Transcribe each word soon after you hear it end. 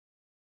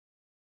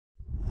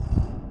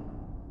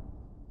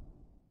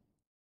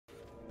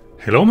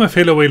Hello my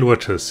fellow whale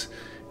watchers.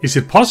 Is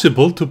it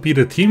possible to beat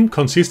a team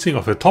consisting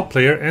of a top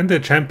player and a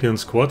champion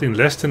squad in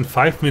less than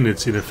 5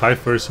 minutes in a 5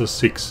 vs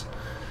 6?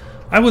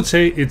 I would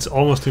say it's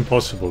almost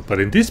impossible, but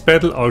in this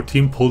battle our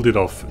team pulled it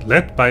off,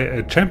 led by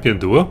a champion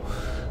duo,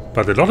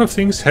 but a lot of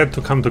things had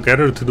to come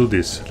together to do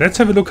this. Let's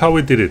have a look how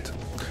we did it.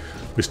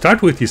 We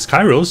start with the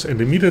Skyros and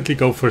immediately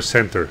go for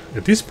center.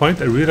 At this point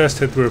I realized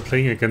that we were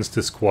playing against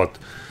the squad,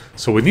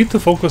 so we need to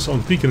focus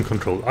on beacon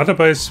control,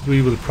 otherwise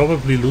we will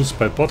probably lose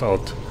by bot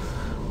out.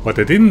 What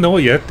I didn't know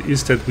yet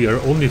is that we are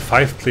only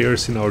 5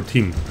 players in our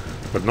team,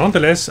 but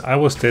nonetheless I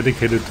was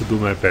dedicated to do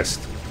my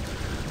best.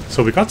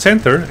 So we got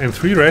center and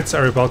 3 reds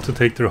are about to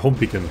take their home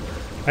beacon.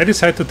 I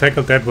decide to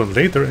tackle that one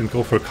later and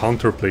go for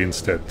counterplay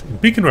instead. In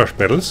beacon rush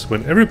battles,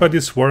 when everybody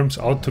swarms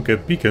out to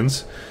get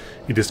beacons,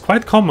 it is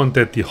quite common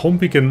that the home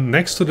beacon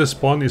next to the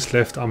spawn is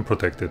left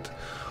unprotected.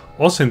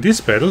 Also in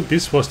this battle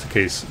this was the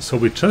case, so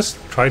we just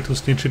try to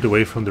snitch it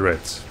away from the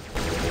reds.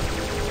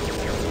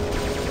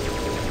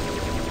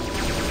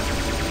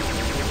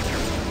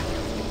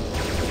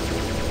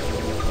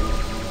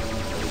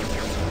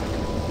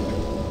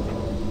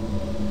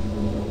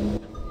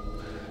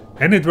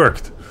 And it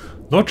worked.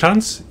 No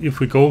chance if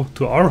we go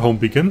to our home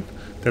beacon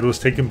that was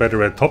taken by the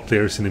red top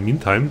players in the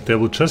meantime, they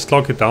will just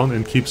lock it down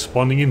and keep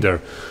spawning in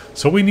there.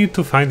 So we need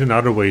to find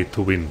another way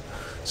to win.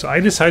 So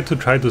I decide to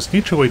try to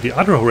snitch away the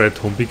other red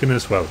home beacon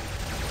as well.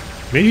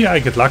 Maybe I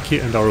get lucky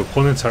and our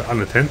opponents are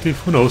unattentive,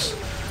 who knows.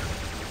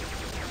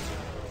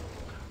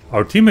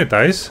 Our teammate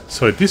dies,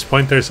 so at this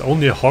point there's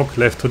only a hawk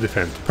left to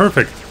defend.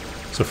 Perfect!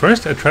 So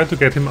first I try to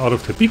get him out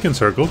of the beacon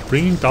circle,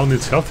 bringing down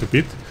its health a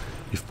bit,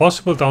 if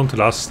possible down to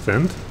last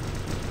stand.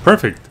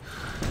 Perfect!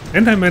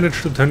 And I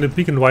managed to turn the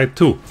beacon white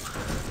too.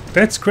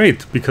 That's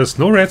great, because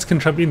no reds can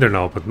jump in there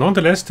now, but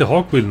nonetheless the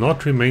hawk will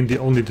not remain the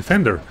only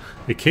defender.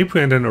 A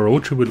Capri and an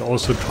Orochi will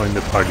also join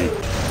the party.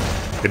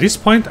 At this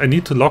point I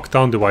need to lock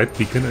down the white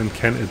beacon and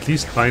can at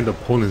least bind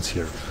opponents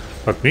here.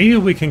 But maybe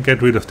we can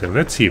get rid of them,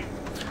 let's see.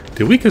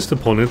 The weakest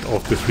opponent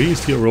of the 3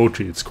 is the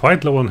Orochi, it's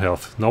quite low on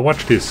health. Now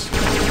watch this.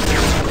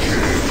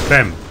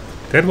 Bam!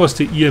 That was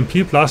the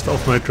EMP blast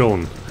of my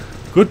drone.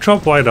 Good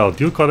job Whiteout,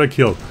 you got a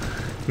kill.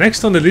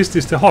 Next on the list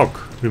is the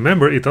hawk.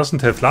 Remember, it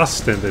doesn't have last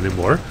stand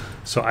anymore,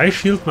 so I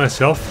shield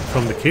myself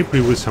from the Capri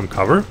with some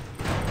cover.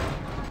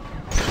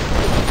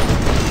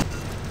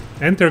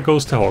 And there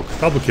goes the hawk,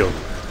 double kill.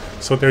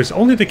 So there's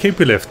only the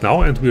Capri left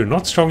now and we're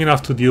not strong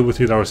enough to deal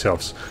with it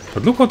ourselves.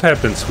 But look what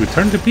happens, we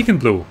turn the beacon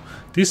blue.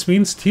 This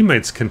means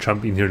teammates can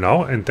jump in here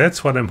now and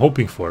that's what I'm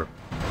hoping for.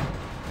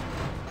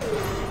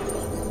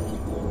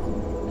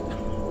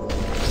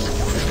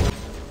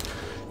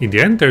 In the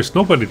end there's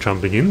nobody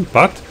jumping in,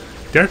 but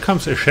there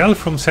comes a shell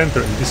from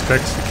center and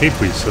distracts the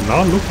Capri, so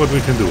now look what we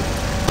can do.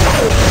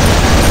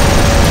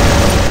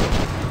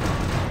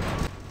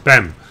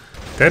 Bam!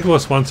 That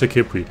was once a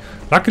Capri.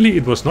 Luckily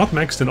it was not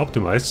maxed and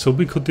optimized, so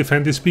we could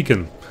defend this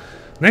beacon.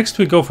 Next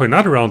we go for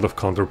another round of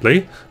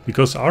counterplay,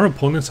 because our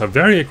opponents are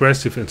very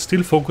aggressive and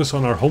still focus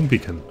on our home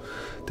beacon.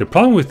 The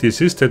problem with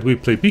this is that we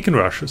play beacon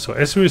rush, so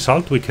as a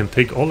result we can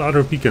take all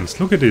other beacons.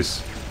 Look at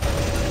this.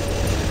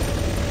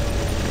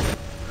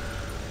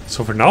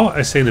 So for now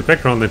I stay in the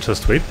background and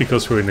just wait,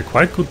 because we're in a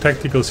quite good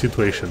tactical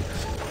situation.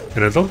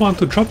 And I don't want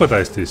to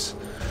jeopardize this.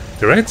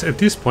 The reds at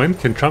this point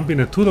can jump in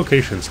at 2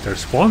 locations, their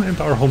spawn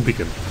and our home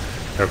beacon.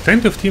 There are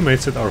plenty of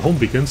teammates at our home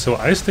beacon, so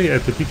I stay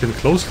at the beacon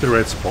close to the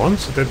red spawn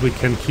so that we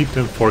can keep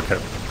them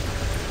forecapped.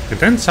 And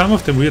then some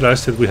of them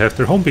realize that we have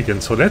their home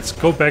beacon, so let's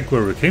go back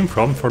where we came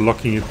from for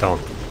locking it down.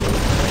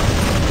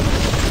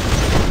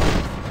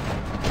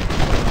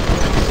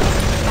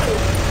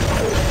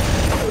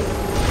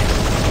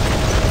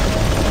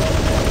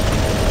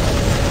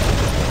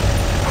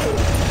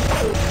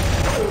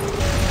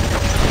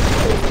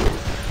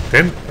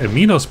 Then a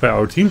Minos by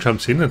our team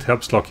jumps in and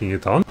helps locking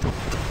it down.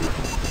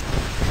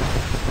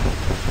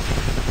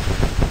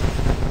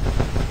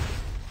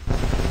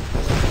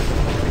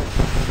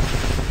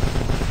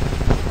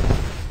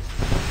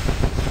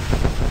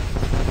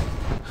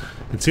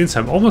 And since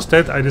I'm almost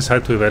dead, I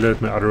decide to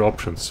evaluate my other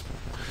options.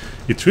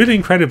 It's really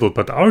incredible,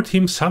 but our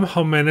team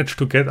somehow managed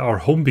to get our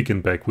home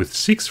beacon back with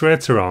 6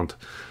 reds around.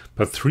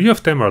 But 3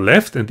 of them are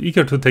left and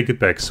eager to take it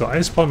back, so I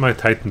spawn my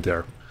Titan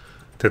there.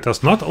 That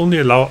does not only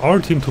allow our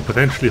team to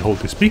potentially hold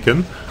this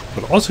beacon,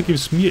 but also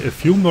gives me a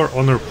few more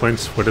honor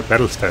points for the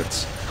battle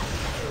stats.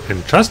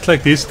 And just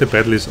like this the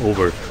battle is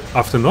over,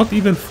 after not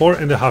even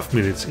 4.5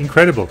 minutes,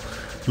 incredible.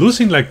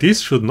 Losing like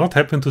this should not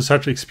happen to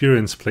such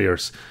experienced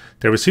players.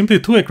 They were simply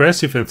too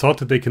aggressive and thought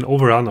that they can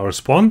overrun our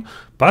spawn,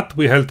 but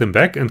we held them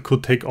back and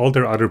could take all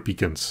their other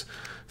beacons.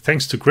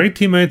 Thanks to great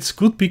teammates,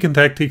 good beacon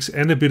tactics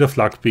and a bit of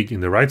luck being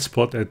in the right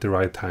spot at the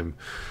right time.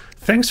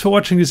 Thanks for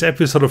watching this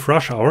episode of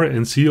Rush Hour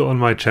and see you on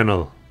my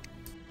channel.